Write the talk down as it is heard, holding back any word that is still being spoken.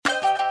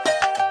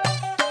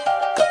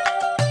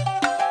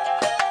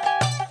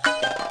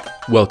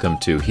Welcome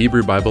to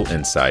Hebrew Bible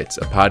Insights,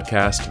 a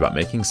podcast about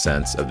making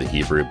sense of the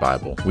Hebrew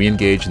Bible. We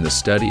engage in the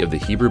study of the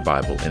Hebrew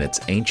Bible in its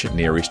ancient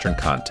Near Eastern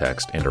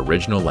context and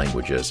original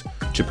languages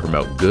to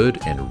promote good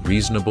and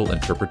reasonable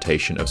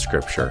interpretation of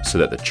Scripture so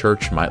that the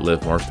church might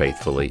live more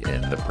faithfully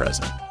in the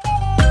present.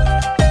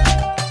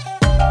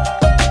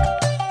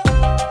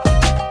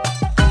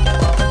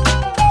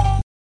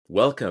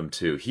 Welcome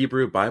to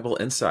Hebrew Bible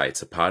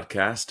Insights, a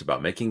podcast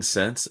about making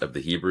sense of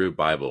the Hebrew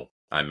Bible.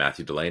 I'm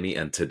Matthew Delaney,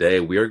 and today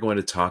we are going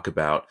to talk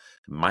about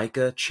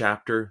Micah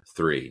chapter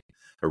 3,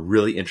 a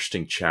really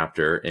interesting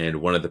chapter in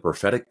one of the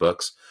prophetic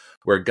books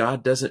where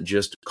God doesn't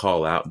just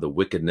call out the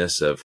wickedness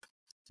of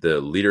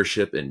the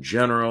leadership in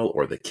general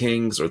or the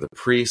kings or the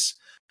priests,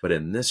 but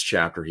in this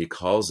chapter he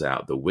calls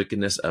out the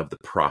wickedness of the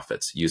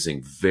prophets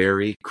using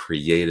very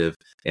creative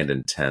and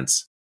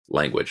intense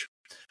language.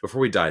 Before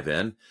we dive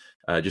in,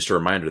 just a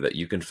reminder that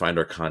you can find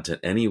our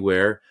content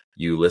anywhere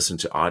you listen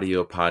to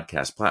audio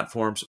podcast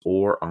platforms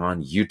or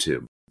on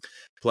YouTube.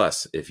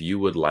 Plus, if you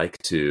would like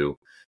to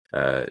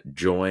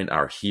join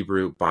our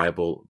Hebrew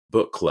Bible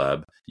book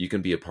club, you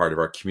can be a part of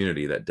our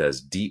community that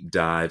does deep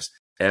dives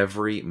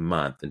every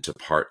month into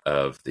part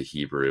of the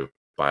Hebrew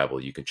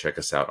Bible. You can check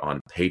us out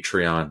on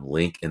Patreon,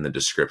 link in the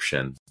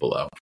description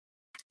below.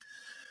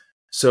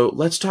 So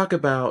let's talk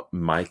about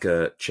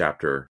Micah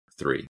chapter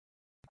 3.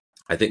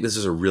 I think this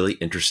is a really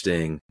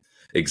interesting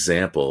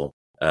example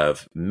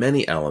of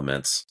many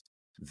elements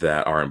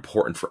that are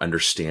important for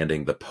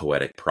understanding the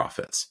poetic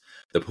prophets.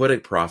 The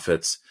poetic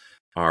prophets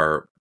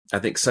are, I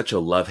think, such a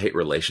love-hate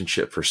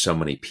relationship for so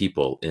many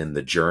people in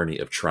the journey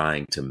of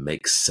trying to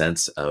make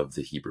sense of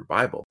the Hebrew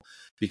Bible.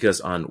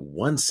 Because on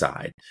one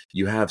side,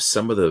 you have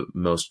some of the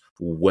most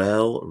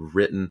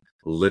well-written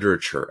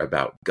literature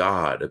about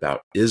God, about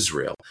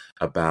Israel,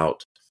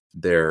 about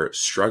their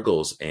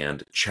struggles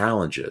and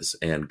challenges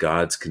and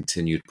God's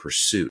continued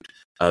pursuit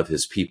of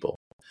his people.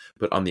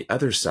 But on the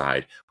other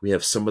side, we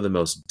have some of the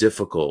most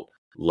difficult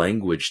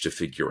language to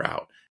figure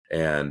out,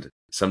 and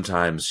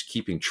sometimes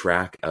keeping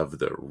track of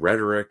the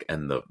rhetoric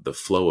and the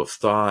flow of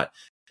thought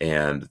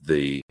and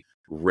the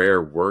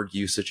rare word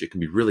usage. It can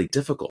be really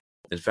difficult.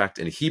 In fact,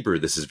 in Hebrew,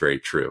 this is very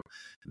true.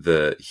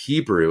 The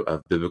Hebrew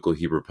of biblical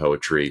Hebrew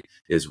poetry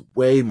is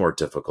way more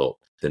difficult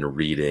than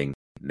reading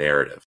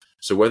narrative.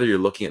 So whether you're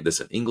looking at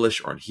this in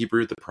English or in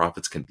Hebrew, the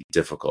prophets can be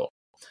difficult.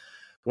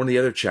 One of the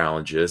other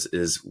challenges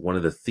is one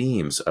of the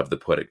themes of the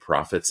poetic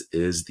prophets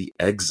is the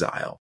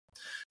exile,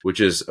 which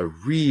is a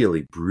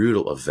really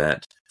brutal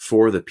event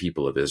for the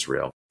people of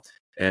Israel.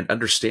 And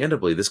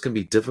understandably, this can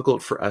be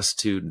difficult for us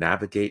to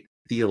navigate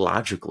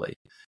theologically.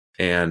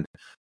 And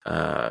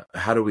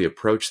how do we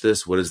approach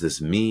this? What does this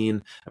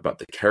mean about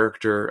the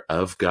character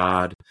of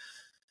God?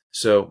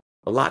 So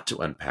a lot to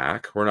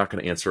unpack. We're not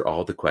going to answer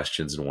all the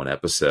questions in one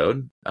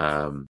episode.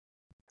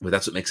 But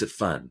that's what makes it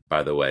fun,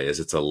 by the way, is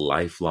it's a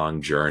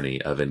lifelong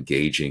journey of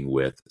engaging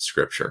with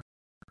Scripture.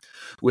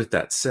 With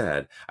that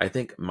said, I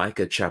think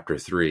Micah chapter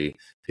 3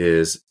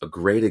 is a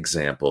great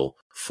example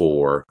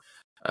for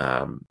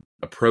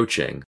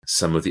approaching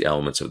some of the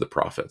elements of the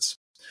prophets.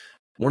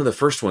 One of the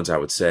first ones I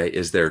would say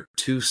is there are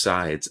two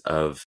sides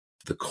of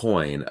the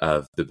coin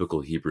of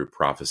biblical Hebrew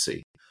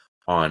prophecy.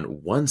 On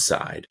one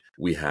side,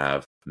 we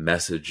have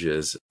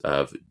messages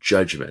of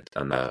judgment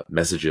and the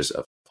messages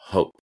of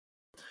hope.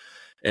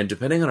 And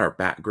depending on our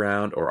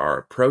background or our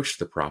approach to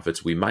the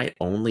prophets, we might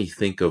only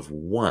think of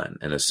one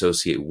and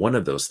associate one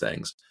of those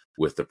things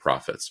with the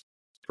prophets.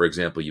 For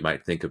example, you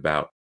might think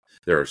about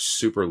there are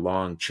super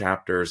long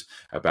chapters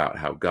about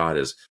how God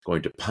is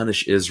going to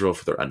punish Israel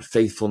for their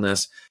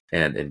unfaithfulness,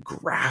 and in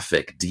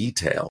graphic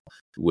detail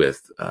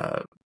with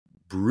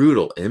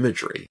brutal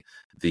imagery,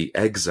 the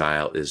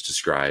exile is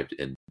described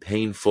in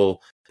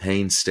painful,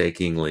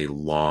 painstakingly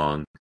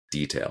long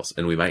details.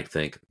 And we might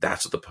think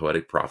that's what the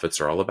poetic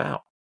prophets are all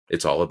about.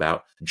 It's all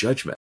about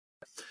judgment.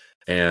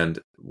 And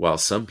while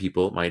some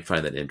people might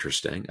find that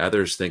interesting,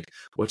 others think,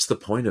 what's the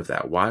point of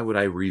that? Why would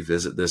I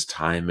revisit this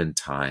time and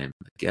time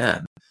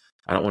again?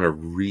 I don't want to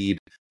read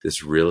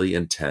this really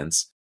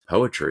intense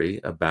poetry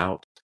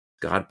about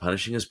God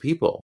punishing his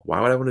people. Why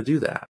would I want to do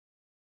that?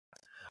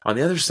 On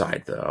the other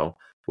side, though,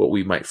 what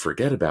we might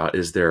forget about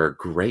is there are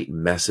great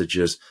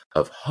messages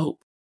of hope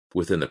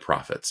within the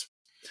prophets.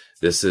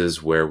 This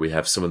is where we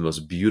have some of the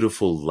most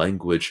beautiful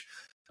language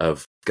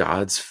of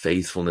God's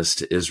faithfulness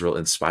to Israel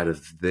in spite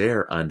of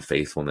their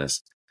unfaithfulness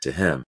to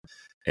him,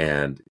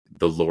 and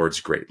the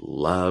Lord's great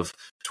love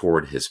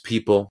toward his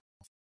people.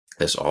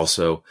 This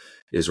also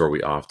is where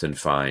we often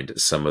find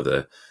some of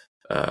the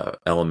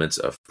elements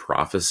of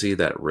prophecy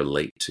that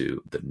relate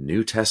to the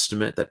New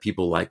Testament that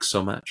people like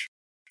so much.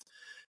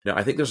 Now,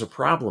 I think there's a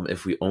problem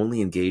if we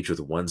only engage with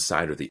one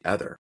side or the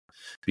other,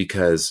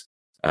 because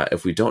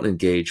if we don't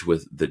engage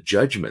with the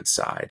judgment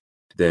side,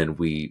 then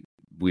we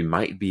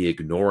might be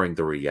ignoring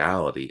the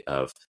reality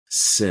of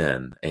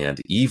sin and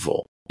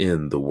evil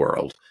in the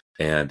world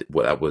and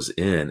what that was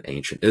in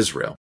ancient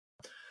Israel.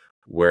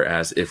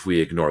 Whereas if we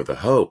ignore the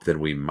hope, then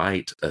we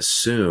might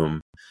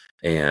assume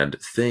and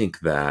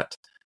think that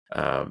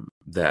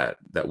that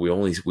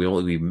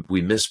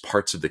we miss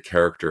parts of the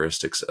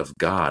characteristics of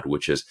God,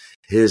 which is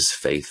His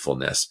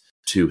faithfulness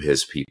to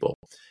His people,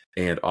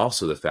 and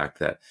also the fact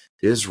that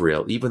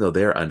Israel, even though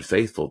they're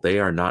unfaithful, they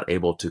are not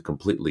able to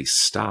completely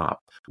stop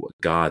what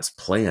God's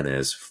plan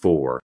is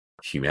for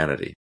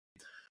humanity.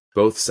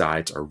 Both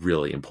sides are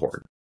really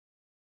important.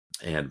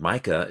 And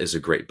Micah is a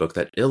great book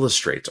that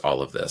illustrates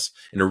all of this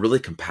in a really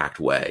compact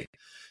way.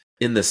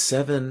 In the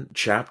 7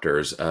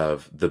 chapters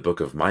of the book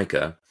of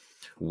Micah,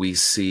 we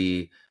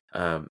see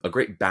a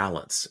great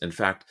balance. In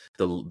fact,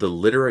 the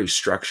literary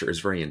structure is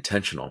very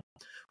intentional,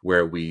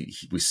 where we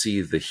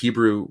see the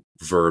Hebrew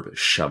verb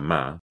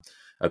shama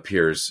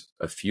appears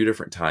a few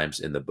different times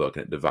in the book,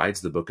 and it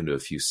divides the book into a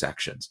few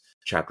sections,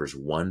 chapters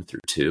 1 through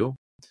 2,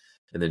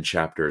 and then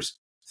chapters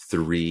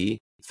 3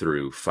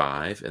 through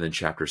 5, and then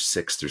chapters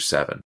 6 through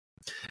 7.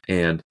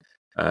 And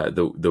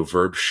the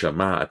verb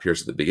shama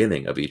appears at the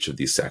beginning of each of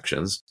these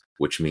sections,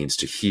 which means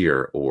to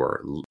hear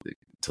or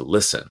to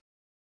listen.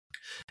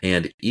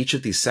 And each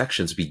of these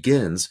sections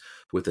begins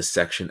with a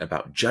section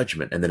about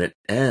judgment, and then it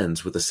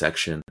ends with a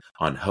section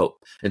on hope.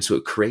 And so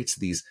it creates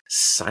these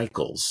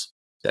cycles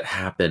that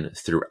happen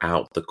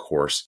throughout the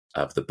course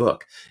of the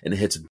book, and it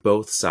hits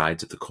both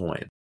sides of the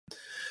coin.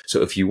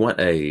 So if you want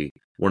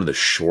one of the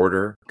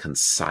shorter,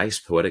 concise,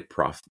 poetic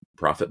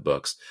prophet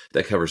books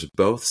that covers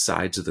both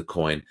sides of the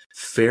coin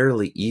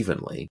fairly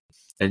evenly,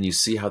 and you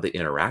see how they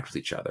interact with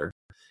each other,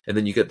 and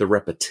then you get the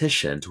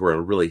repetition to where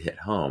it'll really hit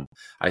home,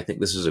 I think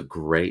this is a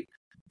great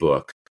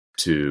book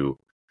to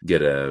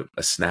get a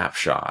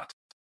snapshot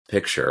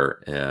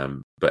picture,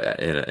 but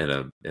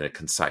in a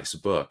concise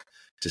book,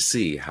 to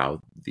see how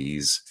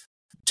these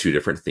two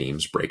different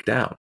themes break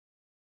down.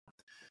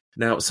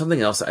 Now,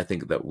 something else I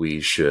think that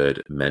we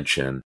should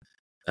mention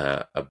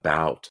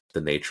about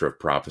the nature of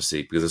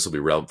prophecy, because this will be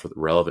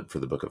relevant for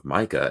the book of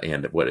Micah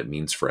and what it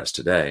means for us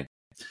today,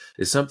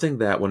 is something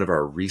that one of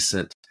our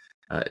recent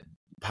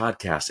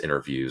podcast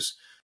interviews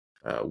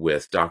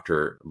with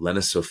Dr.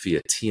 Lena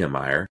Sophia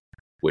Tiemeyer,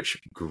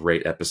 which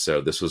great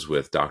episode. This was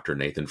with Dr.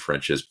 Nathan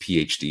French's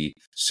PhD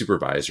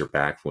supervisor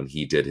back when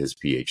he did his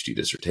PhD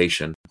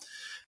dissertation.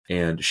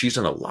 And she's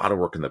done a lot of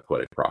work in the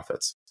poetic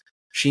prophets.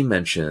 She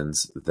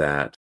mentions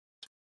that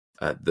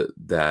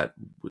that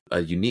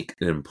a unique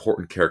and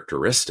important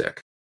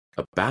characteristic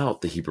about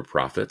the Hebrew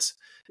prophets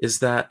is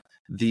that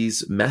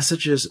these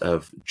messages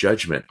of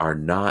judgment are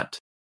not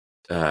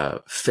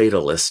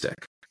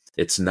fatalistic.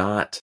 It's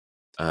not,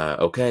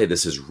 okay,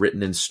 this is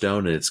written in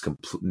stone and it's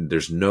complete,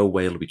 there's no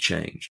way it'll be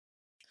changed.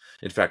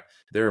 In fact,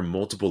 there are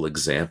multiple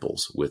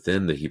examples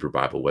within the Hebrew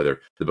Bible,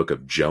 whether the book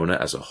of Jonah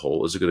as a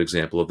whole is a good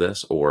example of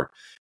this, or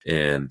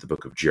in the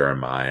book of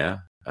Jeremiah,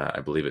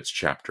 I believe it's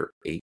chapter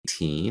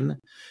 18,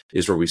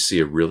 is where we see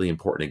a really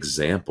important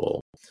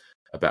example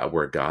about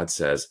where God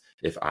says,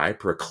 if I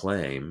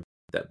proclaim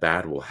that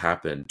bad will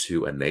happen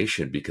to a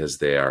nation because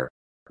they are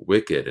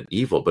wicked and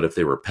evil, but if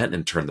they repent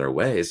and turn their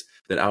ways,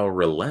 then I will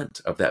relent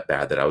of that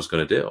bad that I was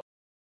going to do.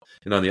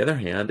 And on the other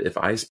hand, if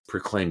I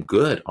proclaim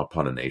good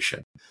upon a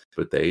nation,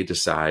 but they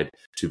decide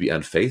to be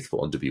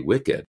unfaithful and to be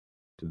wicked,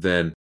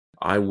 then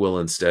I will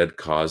instead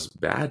cause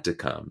bad to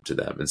come to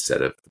them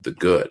instead of the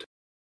good.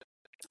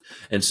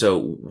 And so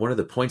one of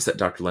the points that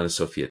Dr. Lena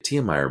Sophia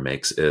Tiemeyer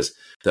makes is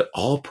that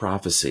all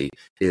prophecy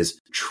is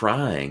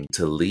trying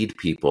to lead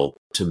people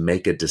to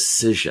make a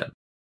decision.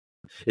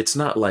 It's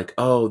not like,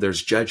 oh,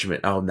 there's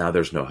judgment. Oh, now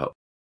there's no hope.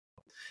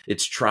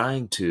 It's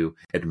trying to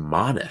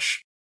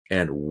admonish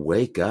and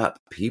wake up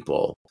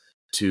people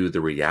to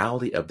the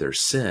reality of their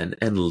sin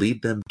and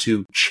lead them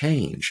to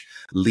change,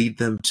 lead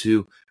them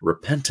to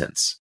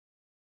repentance.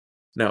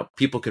 Now,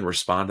 people can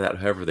respond to that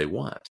however they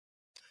want.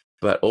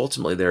 But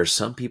ultimately, there are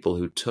some people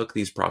who took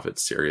these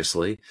prophets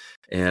seriously,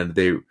 and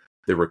they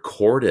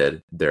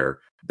recorded their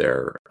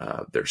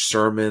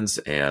sermons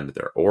and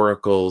their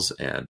oracles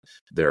and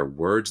their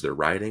words, their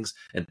writings,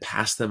 and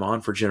passed them on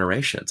for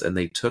generations. And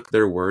they took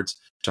their words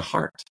to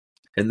heart,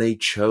 and they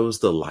chose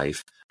the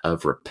life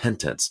of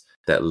repentance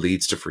that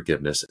leads to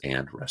forgiveness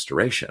and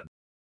restoration.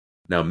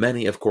 Now,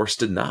 many, of course,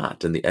 did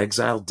not, and the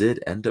exile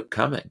did end up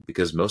coming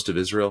because most of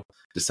Israel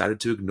decided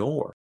to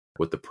ignore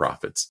what the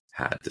prophets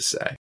had to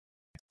say.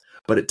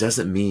 But it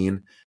doesn't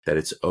mean that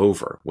it's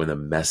over when the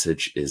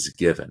message is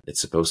given.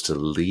 It's supposed to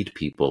lead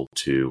people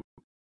to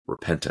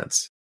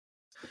repentance.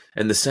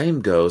 And the same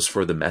goes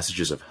for the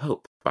messages of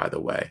hope, by the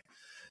way.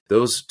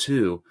 Those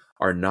too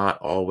are not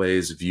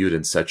always viewed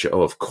in such a,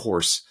 oh, of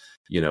course,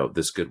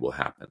 this good will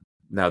happen.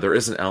 Now, there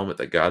is an element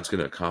that God's going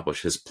to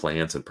accomplish his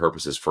plans and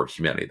purposes for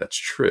humanity. That's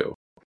true.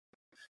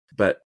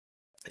 But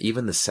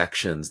even the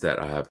sections that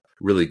have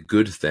really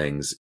good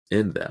things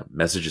in them,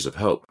 messages of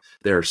hope,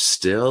 there are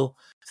still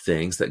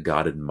things that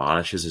God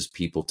admonishes his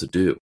people to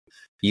do.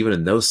 Even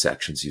in those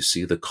sections, you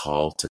see the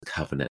call to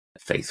covenant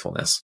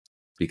faithfulness,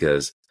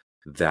 because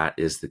that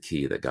is the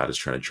key that God is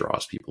trying to draw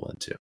his people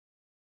into.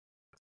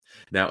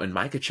 Now, in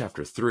Micah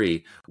chapter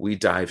 3, we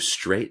dive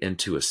straight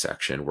into a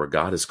section where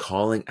God is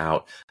calling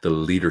out the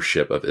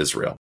leadership of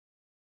Israel.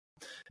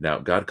 Now,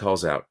 God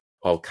calls out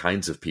all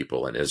kinds of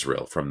people in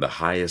Israel, from the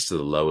highest to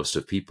the lowest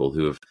of people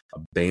who have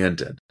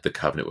abandoned the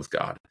covenant with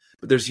God.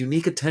 But there's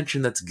unique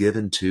attention that's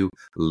given to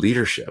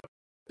leadership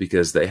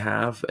because they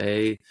have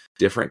a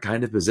different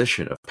kind of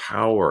position of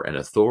power and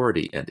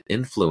authority and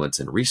influence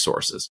and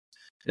resources.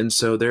 And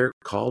so they're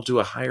called to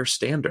a higher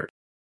standard.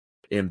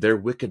 And their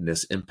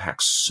wickedness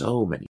impacts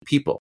so many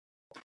people.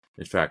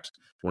 In fact,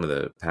 one of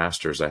the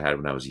pastors I had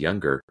when I was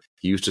younger,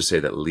 he used to say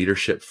that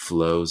leadership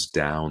flows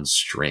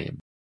downstream.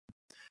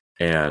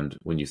 And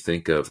when you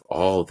think of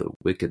all the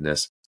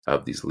wickedness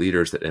of these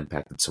leaders that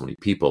impacted so many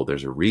people,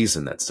 there's a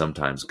reason that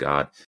sometimes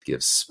God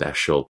gives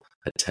special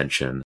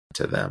attention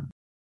to them.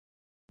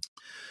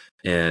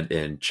 And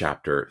in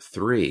chapter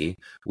 3,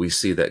 we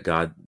see that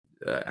God,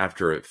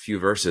 after a few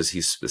verses,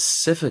 he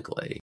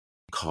specifically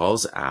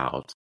calls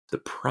out the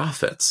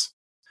prophets.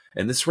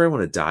 And this is where I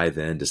want to dive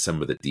into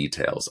some of the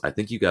details. I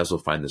think you guys will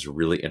find this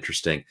really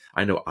interesting.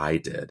 I know I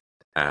did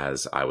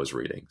as I was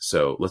reading.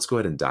 So let's go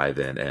ahead and dive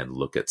in and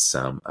look at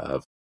some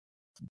of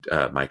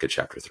Micah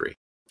chapter 3.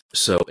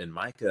 So in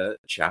Micah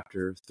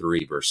chapter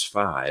 3, verse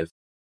 5,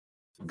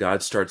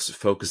 God starts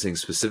focusing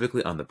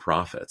specifically on the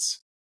prophets.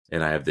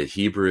 And I have the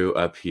Hebrew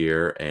up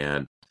here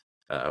and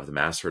of the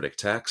Masoretic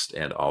text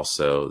and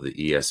also the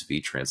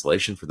ESV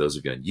translation. For those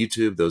of you on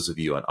YouTube, those of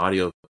you on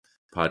audio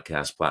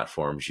podcast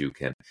platforms, you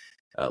can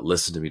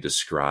listen to me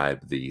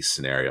describe the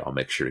scenario. I'll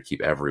make sure to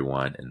keep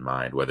everyone in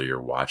mind, whether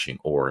you're watching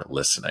or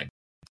listening.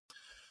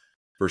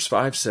 Verse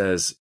 5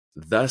 says,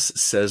 "Thus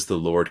says the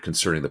Lord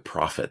concerning the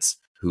prophets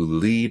who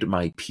lead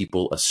my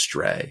people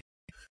astray,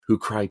 who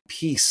cry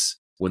peace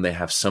when they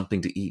have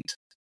something to eat,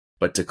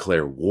 but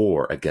declare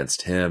war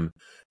against him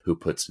who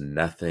puts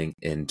nothing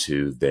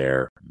into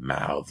their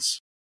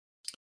mouths."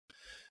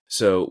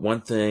 So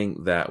one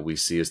thing that we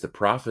see is the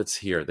prophets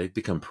here, they've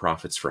become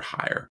prophets for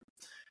hire.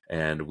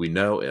 And we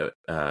know,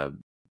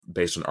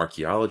 based on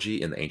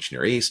archaeology in the ancient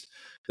Near East,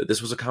 that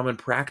this was a common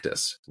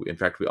practice. In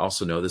fact, we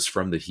also know this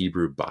from the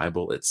Hebrew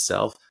Bible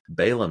itself.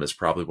 Balaam is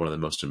probably one of the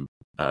most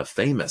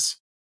famous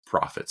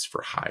prophets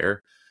for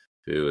hire,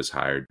 who is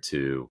hired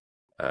to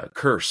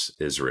curse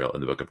Israel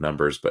in the book of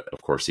Numbers, but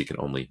of course he can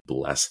only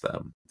bless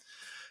them.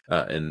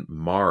 In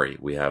Mari,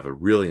 we have a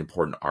really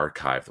important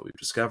archive that we've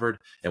discovered,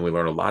 and we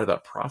learn a lot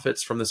about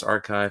prophets from this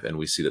archive, and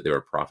we see that they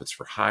were prophets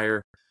for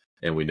hire,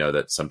 and we know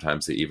that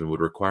sometimes they even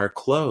would require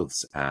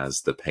clothes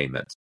as the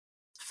payment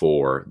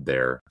for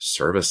their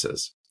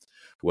services.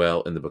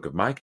 Well, in the book of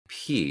Micah,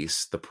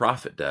 peace, the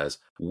prophet does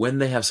when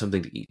they have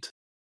something to eat.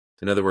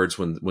 In other words,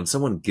 when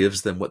someone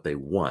gives them what they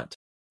want,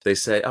 they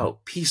say,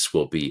 "Oh, peace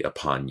will be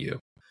upon you."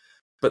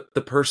 But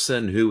the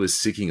person who is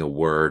seeking a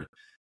word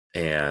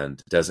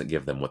and doesn't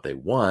give them what they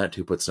want,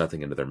 who puts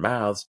nothing into their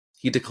mouths,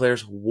 he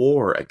declares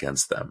war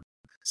against them,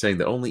 saying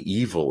that only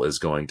evil is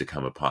going to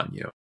come upon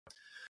you.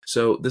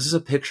 So this is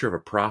a picture of a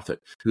prophet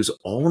who's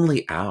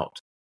only out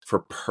for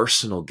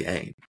personal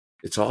gain.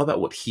 It's all about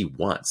what he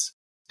wants.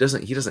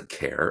 He doesn't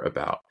care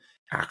about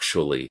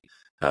actually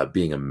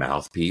being a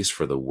mouthpiece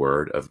for the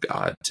word of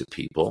God to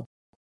people.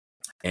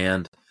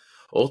 And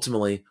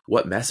ultimately,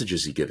 what message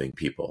is he giving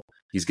people?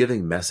 He's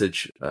giving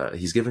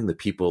the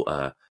people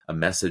a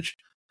message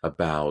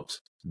about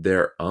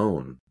their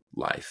own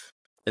life.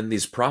 And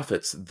these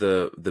prophets,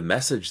 the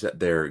message that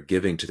they're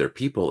giving to their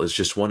people is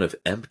just one of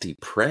empty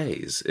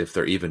praise, if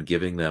they're even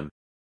giving them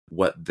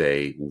what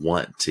they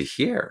want to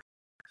hear.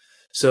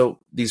 So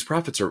these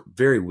prophets are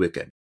very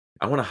wicked.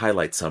 I want to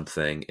highlight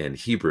something in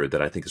Hebrew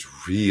that I think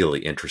is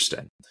really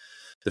interesting.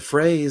 The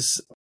phrase,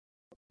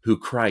 "who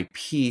cry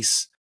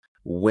peace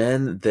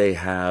when they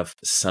have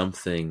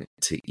something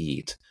to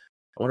eat."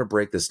 I want to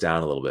break this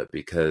down a little bit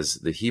because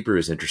the Hebrew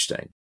is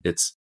interesting.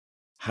 It's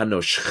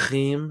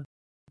hanoshchim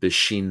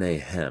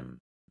b'shinehem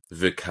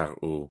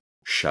v'karu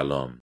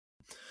shalom.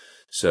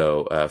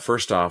 So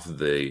first off,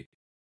 the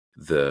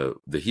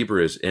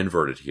Hebrew is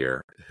inverted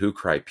here. "Who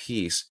cry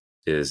peace"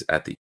 is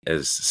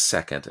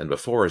second, and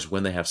before is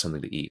when they have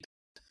something to eat.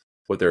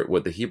 What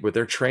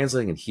they're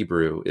translating in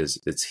Hebrew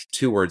is, it's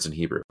two words in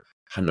Hebrew: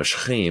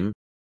 hanoshchim,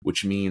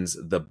 which means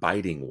the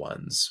biting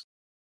ones.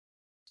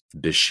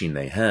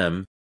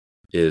 B'shinehem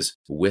is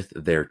with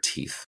their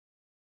teeth.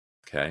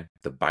 Okay,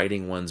 the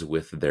biting ones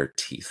with their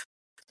teeth.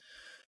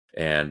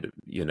 And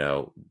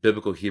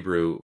biblical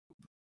Hebrew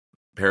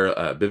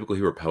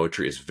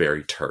poetry is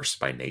very terse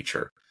by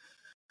nature.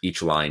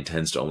 Each line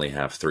tends to only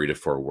have 3 to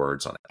 4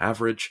 words on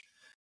average.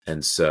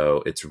 And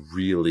so it's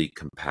really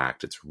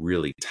compact. It's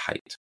really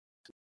tight.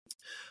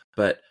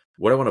 But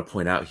what I want to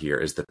point out here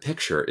is the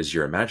picture is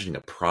you're imagining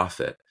a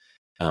prophet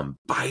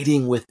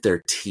biting with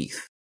their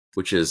teeth,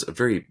 which is a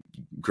very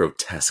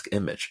grotesque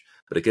image.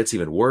 But it gets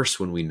even worse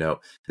when we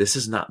know this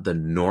is not the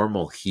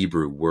normal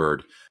Hebrew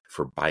word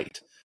for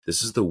bite.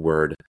 This is the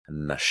word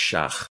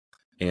nashach.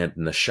 And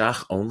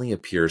nashach only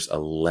appears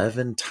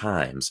 11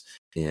 times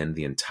in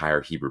the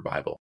entire Hebrew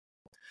Bible.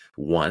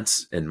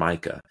 Once in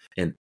Micah,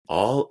 and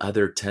all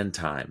other 10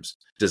 times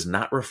does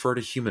not refer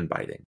to human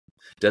biting.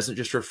 It doesn't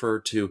just refer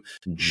to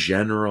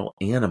general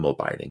animal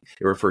biting.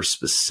 It refers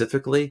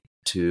specifically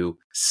to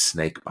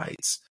snake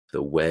bites,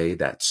 the way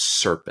that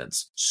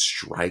serpents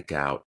strike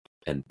out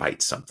and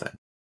bite something.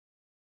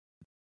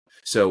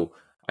 So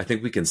I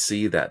think we can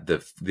see that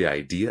the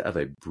idea of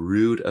a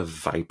brood of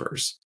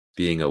vipers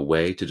being a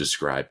way to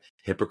describe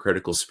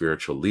hypocritical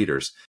spiritual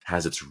leaders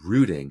has its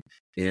rooting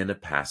in a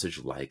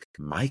passage like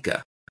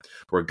Micah,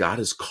 where God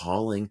is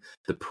calling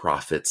the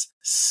prophets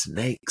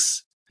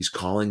snakes. He's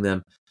calling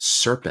them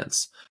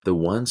serpents, the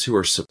ones who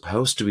are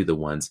supposed to be the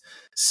ones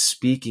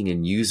speaking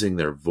and using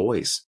their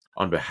voice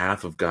on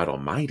behalf of God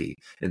Almighty.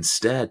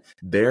 Instead,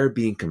 they're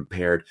being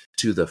compared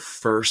to the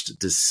first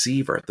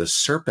deceiver, the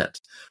serpent,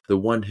 the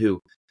one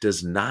who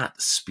does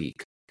not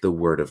speak the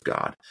word of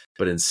God,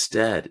 but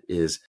instead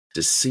is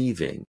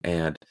deceiving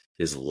and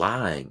is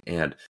lying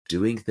and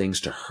doing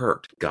things to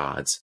hurt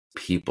God's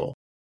people.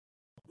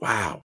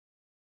 Wow.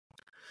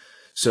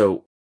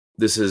 So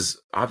this is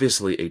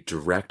obviously a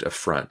direct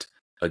affront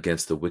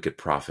against the wicked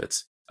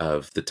prophets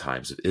of the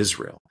times of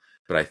Israel.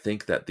 But I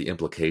think that the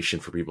implication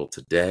for people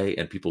today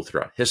and people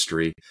throughout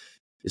history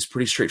is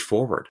pretty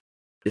straightforward.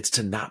 It's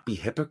to not be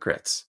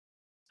hypocrites,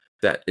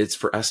 that it's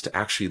for us to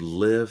actually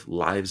live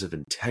lives of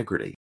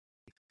integrity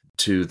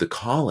to the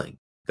calling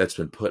that's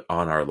been put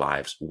on our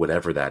lives,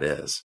 whatever that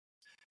is.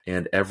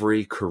 And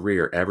every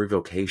career, every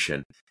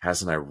vocation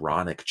has an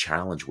ironic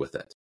challenge with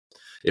it.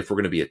 If we're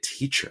going to be a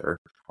teacher,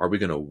 are we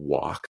going to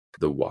walk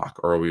the walk,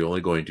 or are we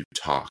only going to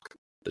talk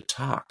the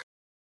talk?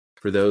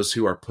 For those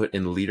who are put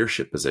in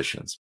leadership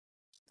positions,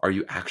 are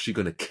you actually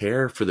going to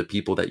care for the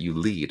people that you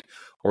lead,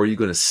 or are you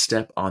going to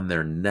step on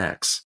their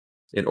necks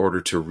in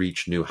order to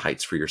reach new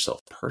heights for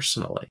yourself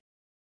personally?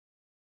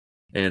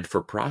 And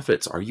for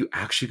prophets, are you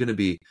actually going to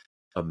be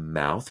a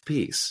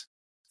mouthpiece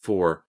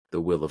for the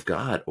will of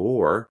God,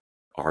 or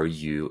are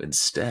you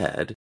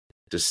instead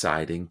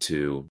deciding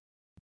to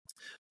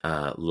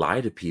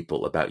lie to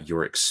people about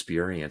your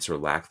experience or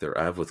lack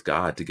thereof with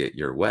God to get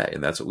your way?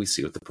 And that's what we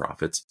see with the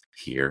prophets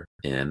here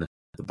in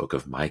the book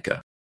of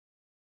Micah.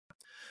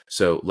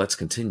 So let's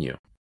continue.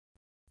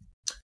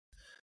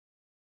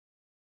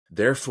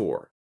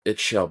 Therefore, it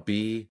shall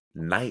be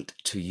night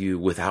to you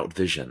without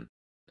vision,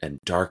 and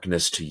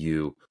darkness to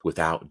you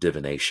without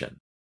divination.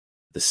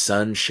 The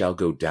sun shall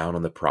go down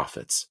on the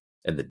prophets,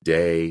 and the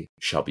day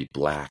shall be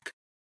black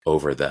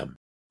over them.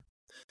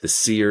 The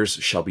seers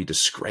shall be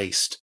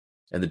disgraced,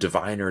 and the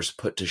diviners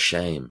put to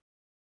shame.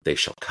 They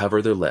shall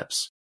cover their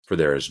lips, for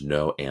there is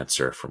no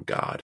answer from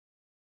God.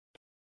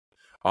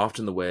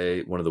 Often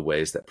one of the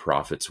ways that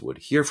prophets would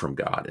hear from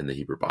God in the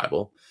Hebrew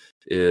Bible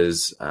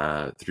is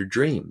through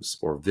dreams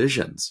or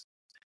visions.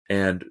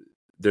 And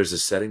there's a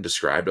setting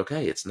described,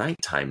 okay, it's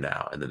nighttime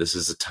now, and this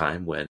is a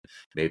time when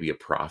maybe a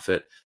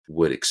prophet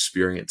would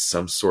experience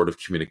some sort of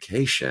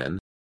communication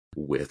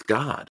with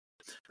God.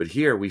 But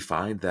here we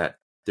find that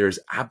there's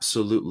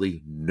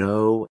absolutely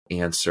no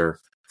answer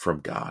from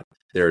God.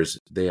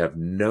 They have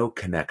no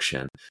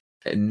connection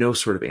and no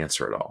sort of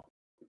answer at all.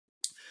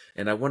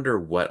 And I wonder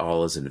what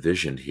all is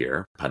envisioned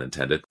here, pun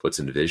intended, what's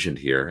envisioned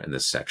here in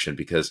this section,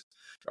 because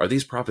are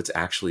these prophets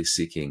actually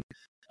seeking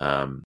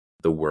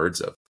the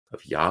words of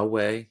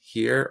Yahweh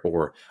here,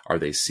 or are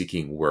they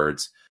seeking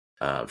words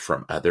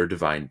from other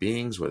divine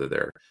beings, whether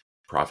they're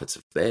prophets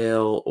of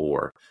Baal,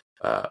 or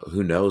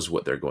who knows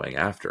what they're going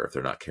after if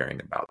they're not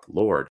caring about the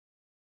Lord?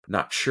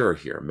 Not sure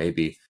here.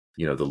 Maybe,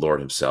 the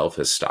Lord himself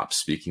has stopped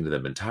speaking to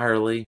them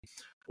entirely,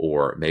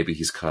 or maybe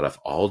he's cut off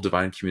all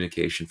divine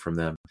communication from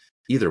them.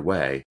 Either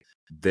way,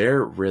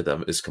 their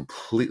rhythm is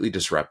completely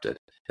disrupted,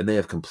 and they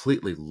have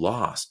completely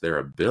lost their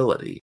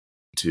ability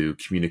to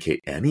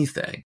communicate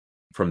anything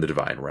from the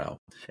divine realm.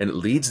 And it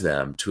leads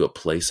them to a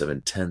place of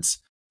intense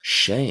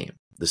shame.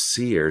 The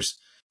seers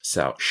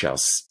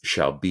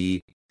shall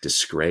be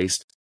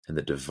disgraced, and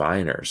the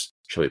diviners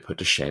shall be put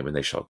to shame, and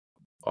they shall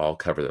all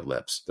cover their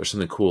lips. There's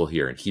something cool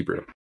here in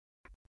Hebrew.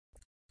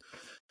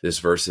 This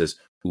verse is,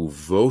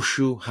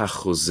 Uvoshu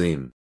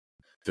hachozim,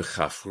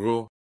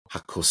 v'chafru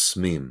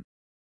hakosmim,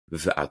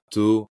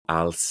 v'atu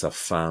al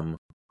safam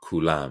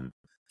kulam,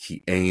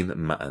 ki ein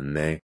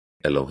ma'aneh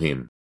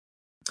Elohim.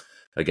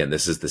 Again,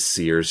 this is the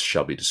seers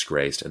shall be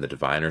disgraced, and the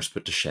diviners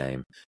put to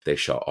shame. They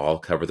shall all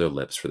cover their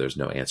lips, for there's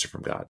no answer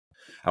from God.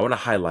 I want to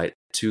highlight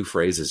two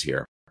phrases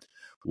here.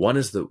 One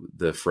is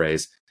the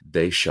phrase,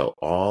 they shall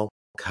all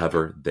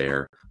cover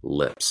their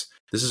lips.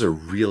 This is a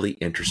really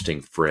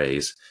interesting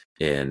phrase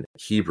in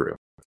Hebrew.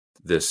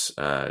 This,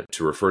 to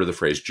refer to the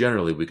phrase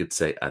generally, we could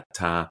say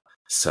ata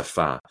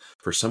safa.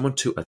 For someone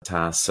to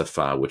ata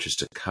safa, which is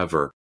to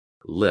cover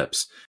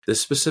lips,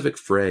 this specific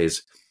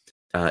phrase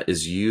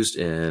is used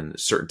in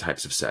certain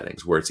types of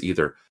settings where it's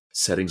either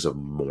settings of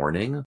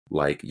mourning,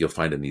 like you'll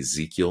find in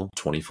Ezekiel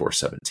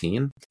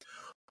 24:17,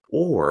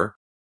 or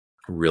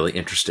really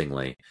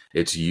interestingly,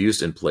 it's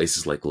used in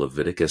places like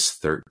Leviticus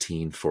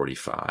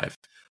 13:45,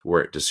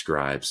 where it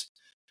describes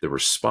the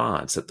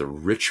response that the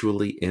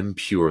ritually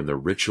impure and the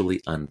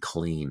ritually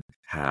unclean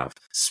have,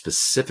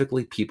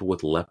 specifically people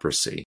with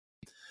leprosy,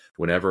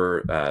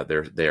 whenever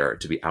they're there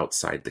to be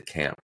outside the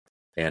camp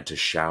and to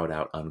shout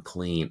out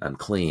unclean,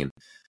 unclean.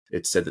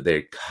 It said that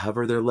they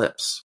cover their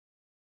lips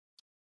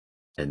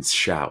and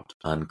shout,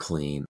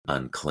 unclean,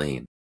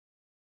 unclean.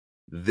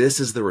 This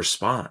is the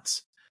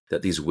response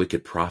that these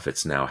wicked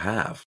prophets now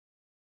have.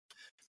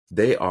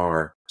 They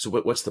are, so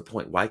what's the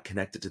point? Why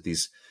connect it to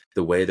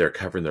the way they're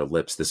covering their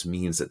lips? This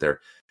means that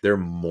they're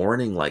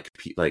mourning like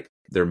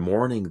they're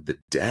mourning the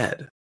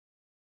dead.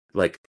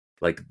 Like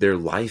their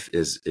life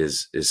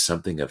is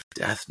something of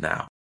death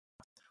now.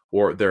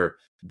 Or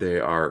they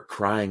are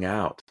crying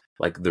out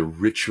like the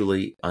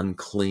ritually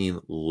unclean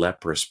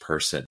leprous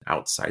person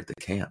outside the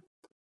camp.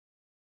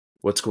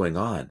 What's going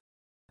on?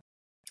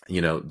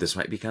 This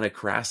might be kind of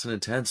crass and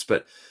intense,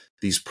 but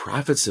these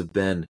prophets have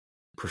been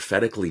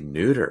prophetically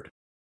neutered,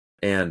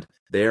 and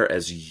they're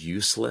as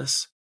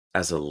useless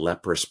as a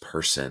leprous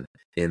person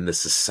in the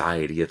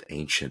society of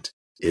ancient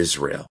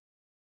Israel.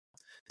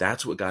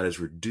 That's what God has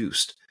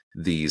reduced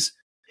these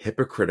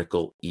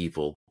hypocritical,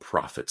 evil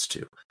prophets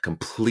to,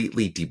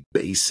 completely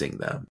debasing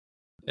them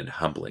and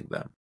humbling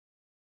them.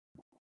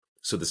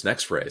 So this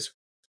next phrase,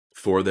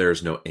 for there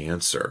is no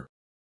answer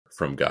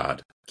from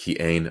God, ki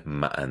ein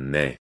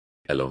ma'aneh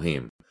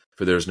Elohim,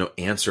 for there is no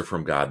answer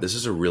from God. This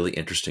is a really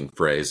interesting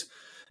phrase,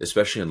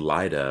 especially in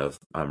light of,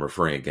 I'm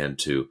referring again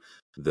to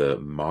the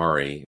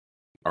Mari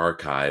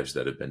archives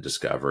that have been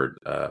discovered,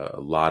 a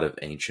lot of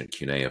ancient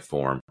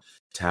cuneiform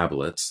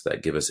tablets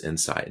that give us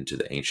insight into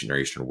the ancient Near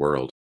Eastern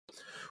world,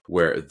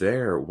 where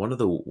one of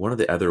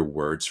the other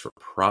words for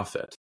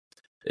prophet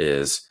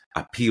is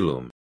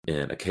apilum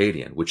in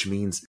Akkadian, which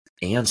means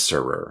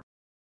answerer.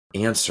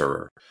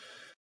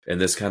 And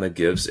this kind of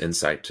gives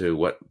insight to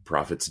what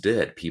prophets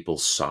did. People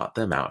sought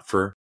them out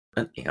for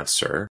an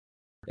answer,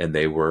 and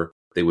they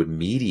would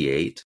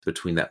mediate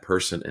between that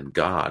person and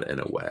God in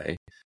a way.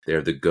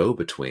 They're the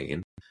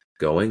go-between,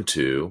 going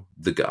to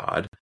the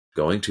God,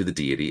 going to the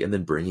deity, and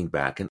then bringing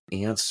back an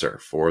answer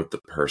for the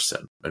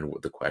person and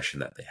the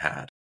question that they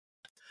had.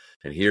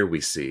 And here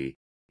we see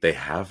they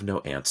have no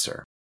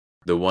answer.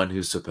 The one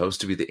who's supposed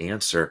to be the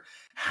answer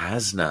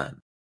has none.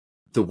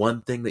 The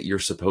one thing that you're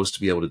supposed to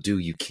be able to do,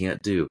 you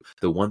can't do.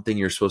 The one thing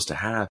you're supposed to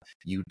have,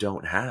 you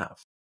don't have.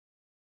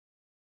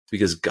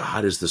 Because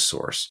God is the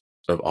source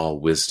of all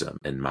wisdom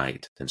and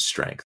might and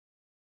strength.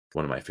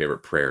 One of my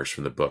favorite prayers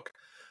from the book,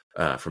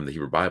 from the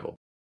Hebrew Bible,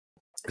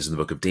 is in the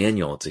book of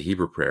Daniel. It's a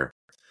Hebrew prayer.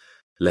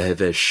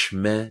 Leheve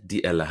shme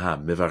di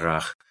Eloha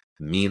mivarach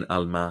min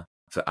alma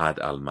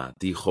ve'ad alma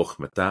di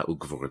chochmata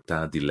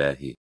ugvorata di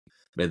lehi.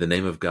 May the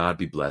name of God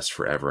be blessed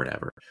forever and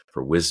ever,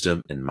 for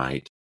wisdom and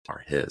might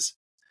are His.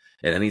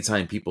 And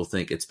anytime people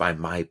think it's by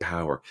my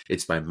power,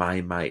 it's by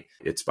my might,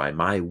 it's by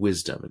my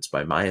wisdom, it's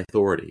by my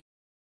authority,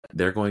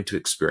 they're going to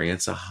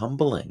experience a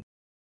humbling.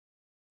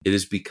 It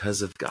is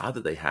because of God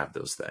that they have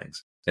those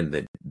things, and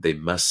that they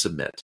must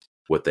submit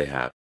what they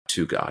have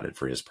to God and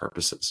for His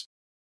purposes.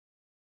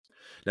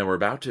 Now we're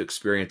about to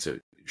experience a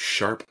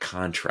sharp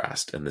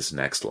contrast in this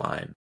next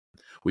line.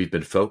 We've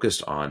been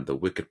focused on the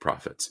wicked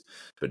prophets,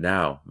 but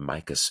now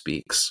Micah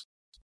speaks.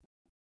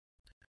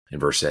 In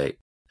verse 8,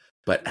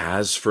 but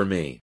as for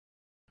me,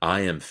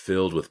 I am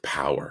filled with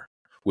power,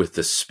 with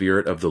the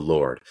Spirit of the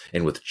Lord,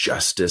 and with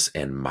justice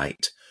and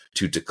might,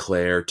 to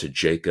declare to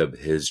Jacob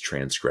his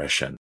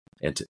transgression,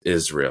 and to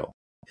Israel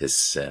his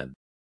sin.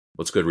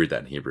 Let's go read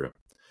that in Hebrew.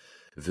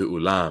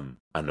 Ve'ulam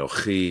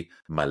anochi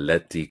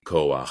maleti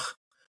koach,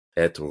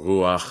 et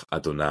ruach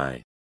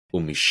Adonai,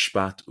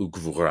 umishpat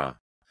ugvura,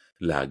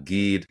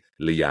 lagid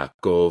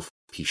liYaakov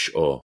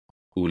pish'o,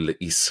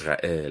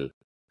 uLeIsrael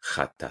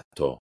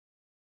chatato.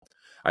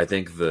 I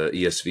think the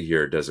ESV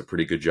here does a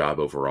pretty good job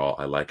overall.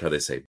 I like how they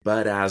say,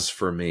 but as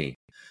for me,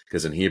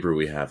 because in Hebrew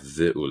we have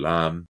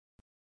ve'ulam,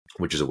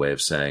 which is a way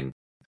of saying,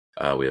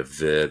 we have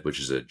vid,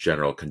 which is a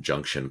general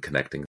conjunction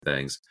connecting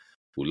things,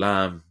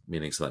 ulam,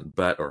 meaning something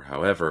but or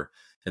however,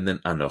 and then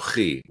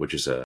anochi, which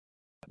is the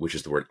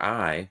word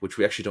I, which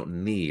we actually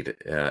don't need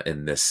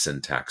in this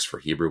syntax for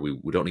Hebrew.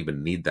 We don't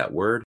even need that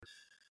word.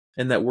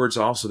 And that word's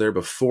also there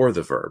before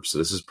the verb. So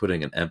this is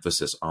putting an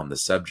emphasis on the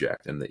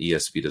subject, and the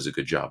ESV does a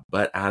good job.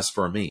 But as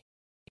for me,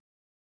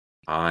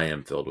 I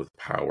am filled with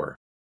power,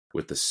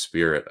 with the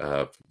Spirit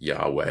of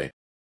Yahweh,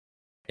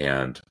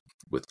 and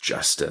with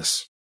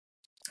justice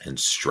and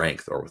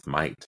strength, or with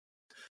might,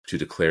 to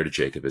declare to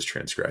Jacob his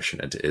transgression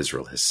and to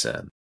Israel his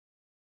sin.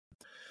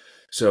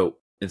 So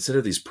instead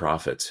of these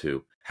prophets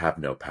who have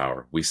no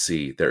power, we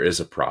see there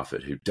is a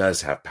prophet who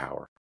does have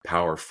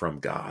power from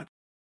God.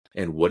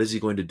 And what is he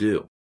going to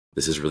do?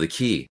 This is really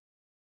key.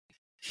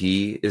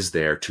 He is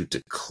there to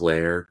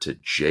declare to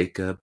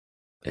Jacob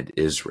and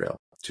Israel,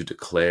 to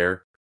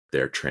declare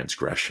their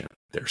transgression,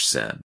 their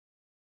sin.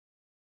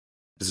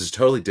 This is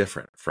totally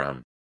different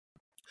from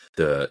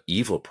the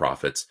evil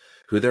prophets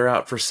who they're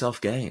out for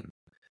self-gain.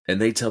 And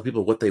they tell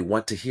people what they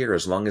want to hear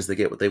as long as they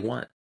get what they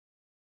want.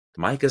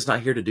 Micah's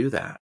not here to do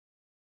that.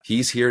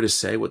 He's here to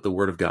say what the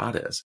word of God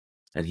is.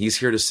 And he's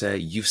here to say,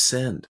 you've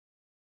sinned.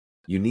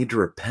 You need to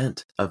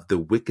repent of the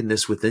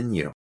wickedness within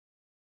you.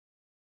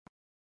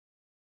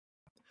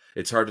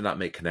 It's hard to not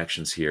make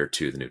connections here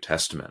to the New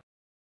Testament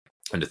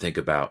and to think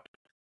about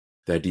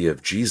the idea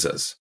of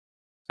Jesus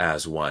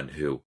as one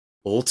who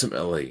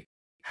ultimately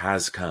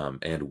has come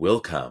and will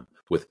come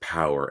with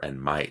power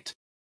and might.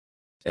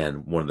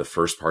 And one of the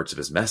first parts of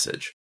his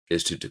message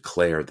is to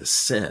declare the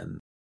sin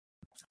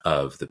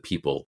of the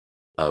people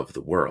of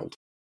the world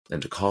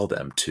and to call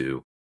them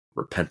to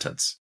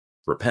repentance.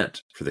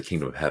 Repent, for the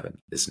kingdom of heaven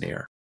is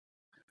near.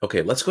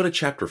 Okay, let's go to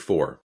chapter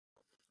 4.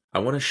 I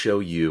want to show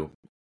you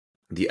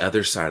the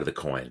other side of the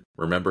coin.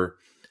 Remember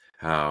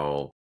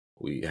how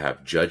we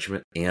have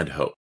judgment and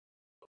hope.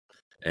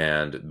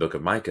 And the book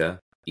of Micah,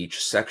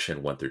 each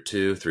section, 1 through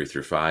 2, 3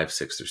 through 5,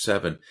 6 through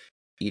 7,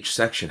 each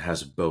section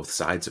has both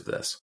sides of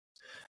this.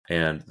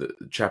 And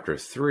chapter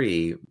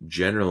 3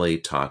 generally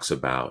talks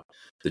about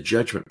the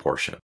judgment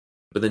portion.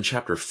 But then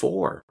chapter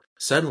 4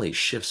 suddenly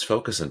shifts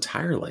focus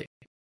entirely.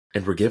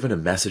 And we're given a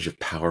message of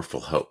powerful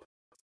hope.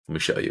 Let me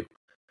show you.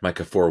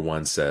 Micah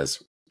 4:1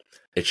 says,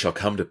 "It shall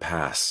come to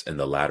pass in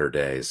the latter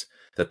days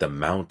that the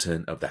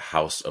mountain of the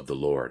house of the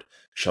Lord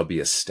shall be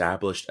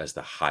established as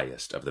the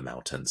highest of the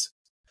mountains,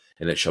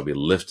 and it shall be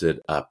lifted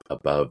up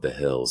above the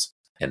hills,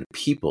 and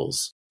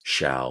peoples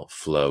shall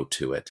flow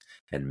to it,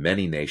 and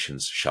many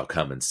nations shall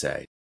come and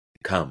say,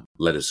 Come,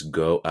 let us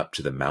go up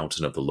to the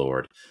mountain of the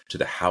Lord, to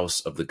the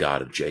house of the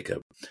God of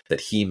Jacob,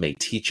 that he may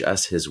teach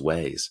us his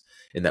ways,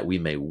 and that we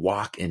may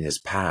walk in his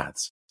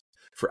paths.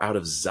 For out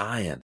of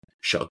Zion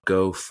shall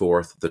go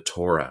forth the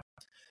Torah,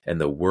 and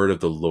the word of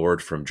the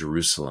Lord from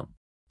Jerusalem.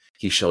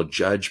 He shall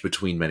judge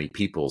between many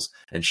peoples,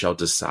 and shall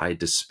decide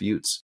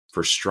disputes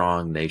for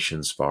strong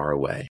nations far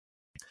away.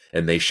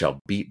 And they shall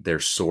beat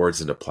their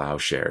swords into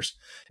plowshares,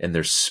 and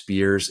their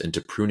spears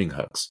into pruning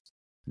hooks.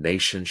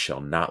 Nation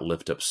shall not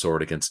lift up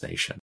sword against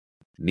nation,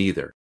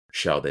 neither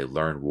shall they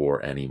learn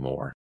war any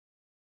more.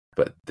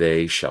 But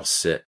they shall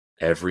sit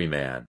every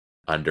man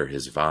under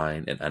his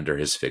vine and under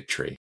his fig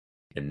tree,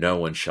 and no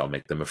one shall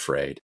make them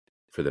afraid,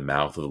 for the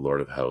mouth of the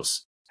Lord of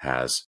hosts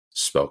has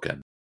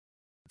spoken.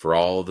 For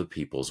all the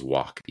peoples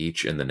walk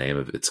each in the name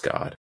of its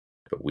God,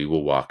 but we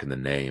will walk in the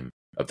name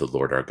of the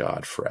Lord our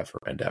God forever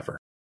and ever."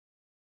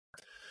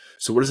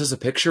 So what is this a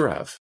picture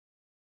of?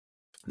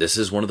 This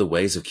is one of the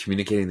ways of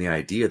communicating the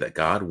idea that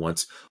God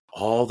wants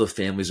all the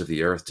families of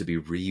the earth to be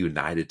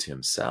reunited to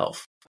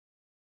himself.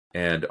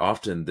 And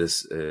often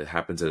this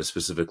happens at a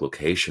specific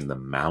location, the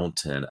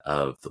mountain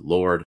of the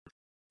Lord,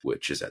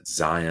 which is at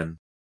Zion.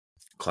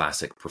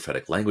 Classic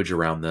prophetic language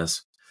around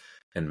this.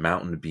 And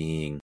mountain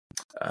being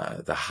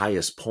the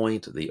highest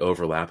point, the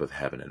overlap of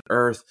heaven and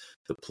earth,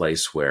 the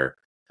place where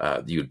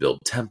you would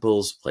build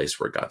temples, place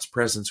where God's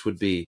presence would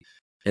be.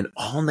 And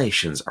all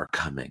nations are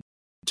coming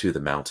to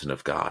the mountain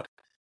of God.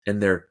 And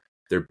they're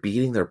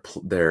beating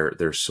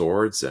their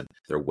swords and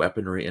their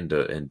weaponry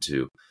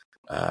into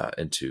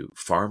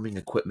farming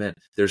equipment.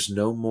 There's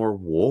no more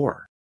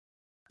war.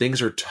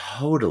 Things are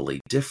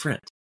totally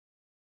different.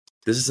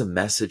 This is a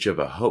message of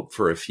a hope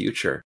for a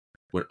future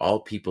when all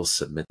people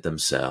submit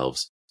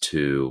themselves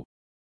to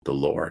the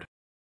Lord.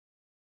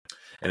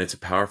 And it's a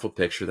powerful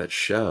picture that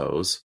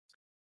shows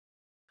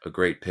a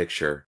great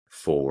picture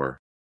for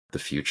the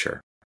future,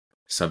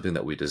 something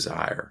that we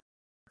desire,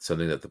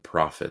 something that the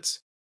prophets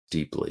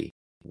deeply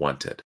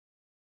wanted.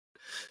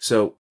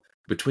 So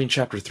between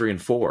chapter 3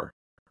 and 4,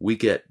 we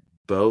get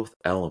both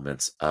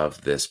elements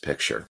of this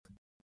picture.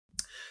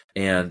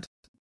 And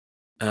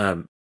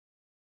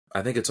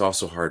I think it's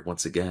also hard,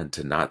 once again,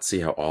 to not see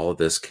how all of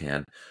this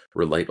can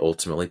relate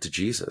ultimately to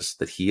Jesus,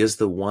 that he is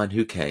the one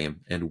who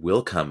came and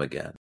will come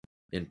again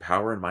in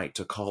power and might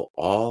to call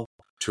all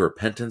to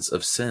repentance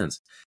of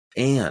sins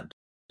and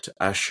to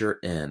usher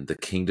in the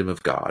kingdom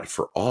of God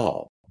for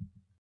all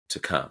to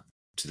come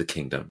to the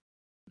kingdom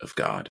of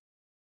God.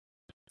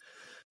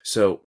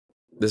 So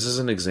this is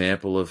an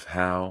example of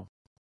how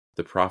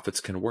the prophets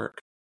can work.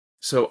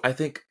 So I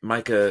think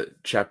Micah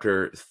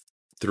chapter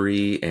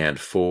 3 and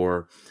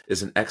 4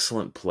 is an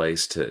excellent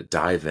place to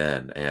dive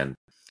in and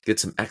get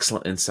some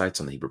excellent insights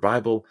on the Hebrew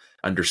Bible,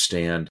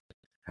 understand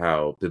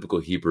how biblical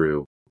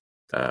Hebrew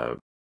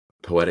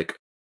poetic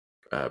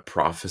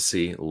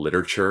prophecy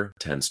literature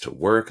tends to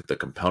work, the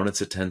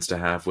components it tends to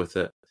have with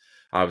it.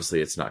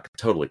 Obviously, it's not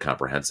totally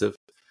comprehensive,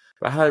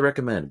 but I highly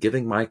recommend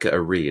giving Micah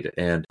a read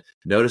and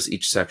notice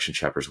each section,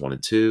 chapters 1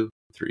 and 2,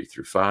 3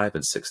 through 5,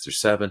 and 6 through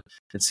 7,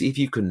 and see if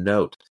you can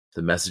note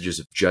the messages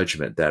of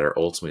judgment that are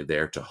ultimately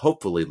there to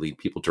hopefully lead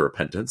people to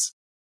repentance.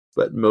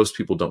 But most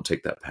people don't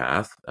take that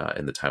path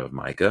in the time of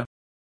Micah.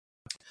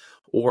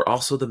 Or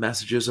also the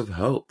messages of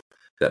hope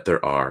that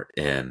there are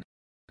in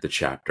the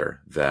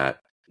chapter that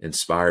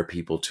inspire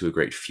people to a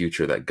great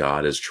future that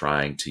God is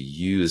trying to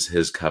use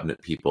his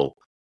covenant people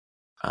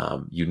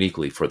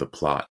uniquely for the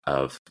plot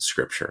of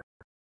Scripture.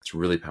 It's a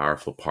really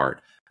powerful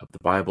part of the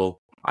Bible.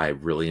 I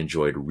really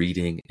enjoyed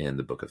reading in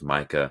the book of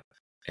Micah,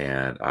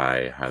 and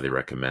I highly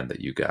recommend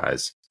that you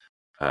guys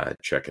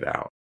check it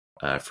out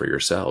for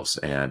yourselves.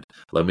 And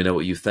let me know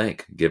what you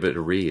think. Give it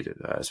a read,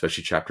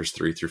 especially chapters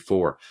 3 through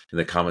 4. In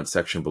the comment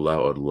section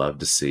below, I would love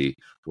to see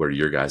what are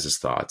your guys'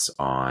 thoughts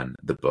on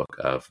the book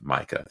of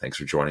Micah. Thanks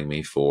for joining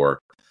me for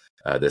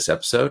this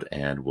episode,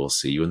 and we'll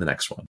see you in the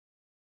next one.